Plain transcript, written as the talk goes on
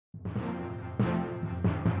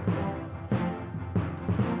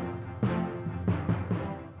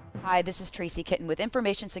Hi, this is Tracy Kitten with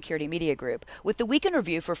Information Security Media Group with the Week in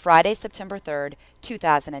Review for Friday, September 3rd,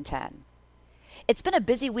 2010. It's been a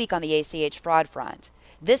busy week on the ACH fraud front.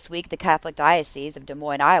 This week, the Catholic Diocese of Des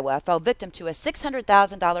Moines, Iowa, fell victim to a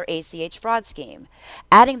 $600,000 ACH fraud scheme,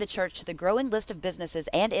 adding the church to the growing list of businesses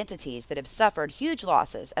and entities that have suffered huge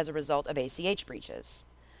losses as a result of ACH breaches.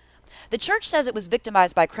 The church says it was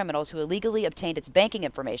victimized by criminals who illegally obtained its banking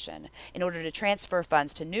information in order to transfer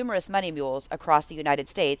funds to numerous money mules across the United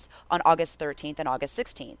States on August 13th and August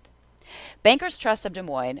 16th. Bankers Trust of Des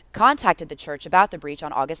Moines contacted the church about the breach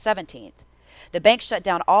on August 17th. The bank shut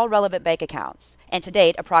down all relevant bank accounts, and to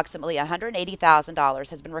date, approximately $180,000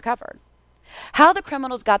 has been recovered. How the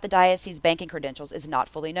criminals got the diocese banking credentials is not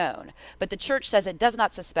fully known, but the church says it does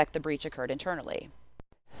not suspect the breach occurred internally.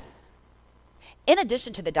 In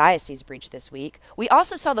addition to the diocese breach this week, we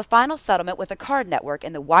also saw the final settlement with a card network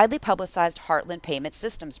in the widely publicized Heartland Payment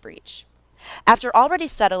Systems breach. After already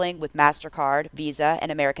settling with MasterCard, Visa,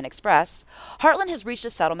 and American Express, Heartland has reached a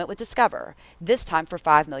settlement with Discover, this time for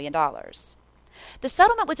 $5 million. The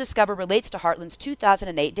settlement with Discover relates to Heartland's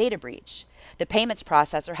 2008 data breach. The payments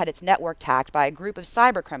processor had its network hacked by a group of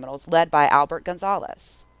cybercriminals led by Albert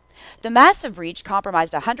Gonzalez. The massive breach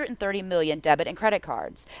compromised 130 million debit and credit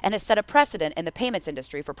cards and has set a precedent in the payments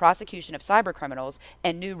industry for prosecution of cybercriminals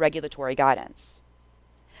and new regulatory guidance.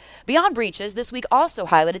 Beyond breaches, this week also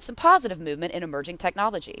highlighted some positive movement in emerging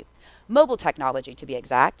technology, mobile technology to be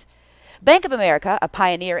exact. Bank of America, a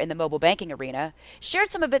pioneer in the mobile banking arena, shared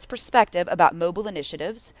some of its perspective about mobile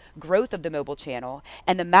initiatives, growth of the mobile channel,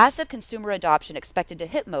 and the massive consumer adoption expected to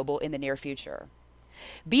hit mobile in the near future.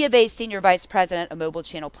 B of A's Senior Vice President of Mobile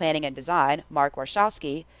Channel Planning and Design, Mark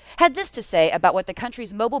Warshawski, had this to say about what the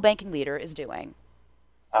country's mobile banking leader is doing.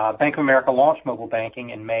 Bank of America launched mobile banking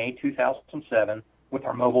in May 2007 with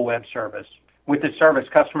our mobile web service. With this service,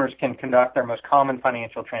 customers can conduct their most common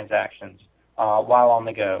financial transactions while on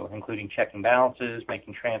the go, including checking balances,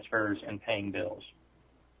 making transfers, and paying bills.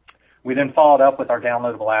 We then followed up with our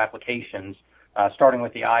downloadable applications, starting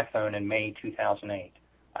with the iPhone in May 2008.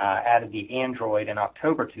 Added the Android in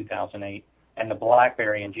October 2008 and the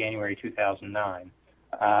BlackBerry in January 2009.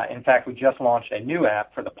 In fact, we just launched a new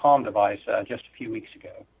app for the Palm device just a few weeks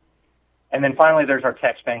ago. And then finally, there's our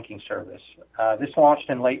text banking service. This launched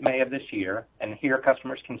in late May of this year, and here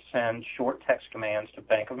customers can send short text commands to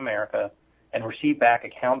Bank of America and receive back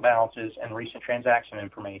account balances and recent transaction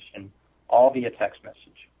information, all via text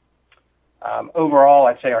message. Overall,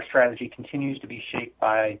 I'd say our strategy continues to be shaped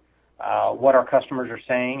by what our customers are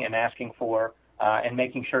saying and asking for, and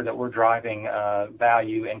making sure that we're driving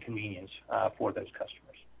value and convenience for those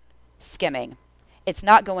customers. Skimming. It's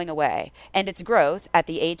not going away, and its growth at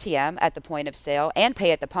the ATM, at the point of sale, and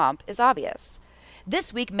pay at the pump is obvious.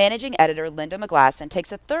 This week, managing editor Linda McGlasson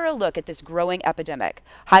takes a thorough look at this growing epidemic,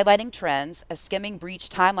 highlighting trends, a skimming breach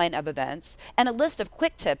timeline of events, and a list of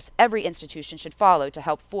quick tips every institution should follow to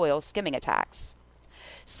help foil skimming attacks.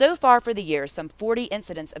 So far for the year, some 40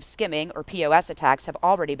 incidents of skimming or POS attacks have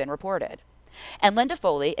already been reported. And Linda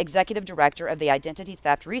Foley, executive director of the Identity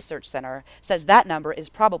Theft Research Center, says that number is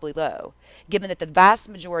probably low, given that the vast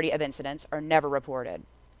majority of incidents are never reported.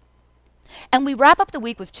 And we wrap up the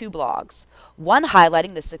week with two blogs, one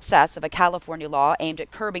highlighting the success of a California law aimed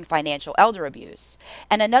at curbing financial elder abuse,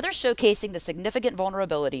 and another showcasing the significant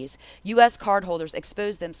vulnerabilities U.S. cardholders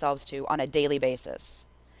expose themselves to on a daily basis.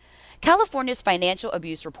 California's Financial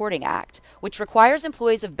Abuse Reporting Act, which requires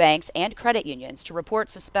employees of banks and credit unions to report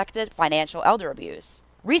suspected financial elder abuse,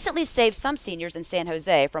 recently saved some seniors in San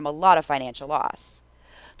Jose from a lot of financial loss.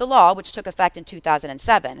 The law, which took effect in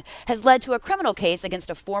 2007, has led to a criminal case against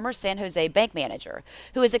a former San Jose bank manager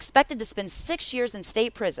who is expected to spend 6 years in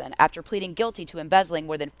state prison after pleading guilty to embezzling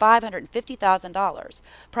more than $550,000,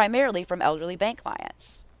 primarily from elderly bank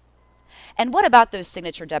clients. And what about those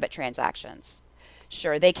signature debit transactions?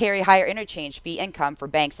 Sure, they carry higher interchange fee income for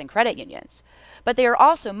banks and credit unions, but they are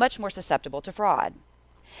also much more susceptible to fraud.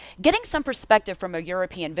 Getting some perspective from a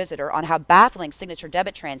European visitor on how baffling signature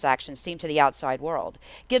debit transactions seem to the outside world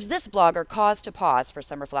gives this blogger cause to pause for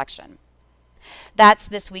some reflection. That's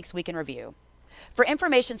this week's Week in Review. For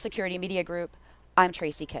Information Security Media Group, I'm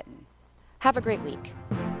Tracy Kitten. Have a great week.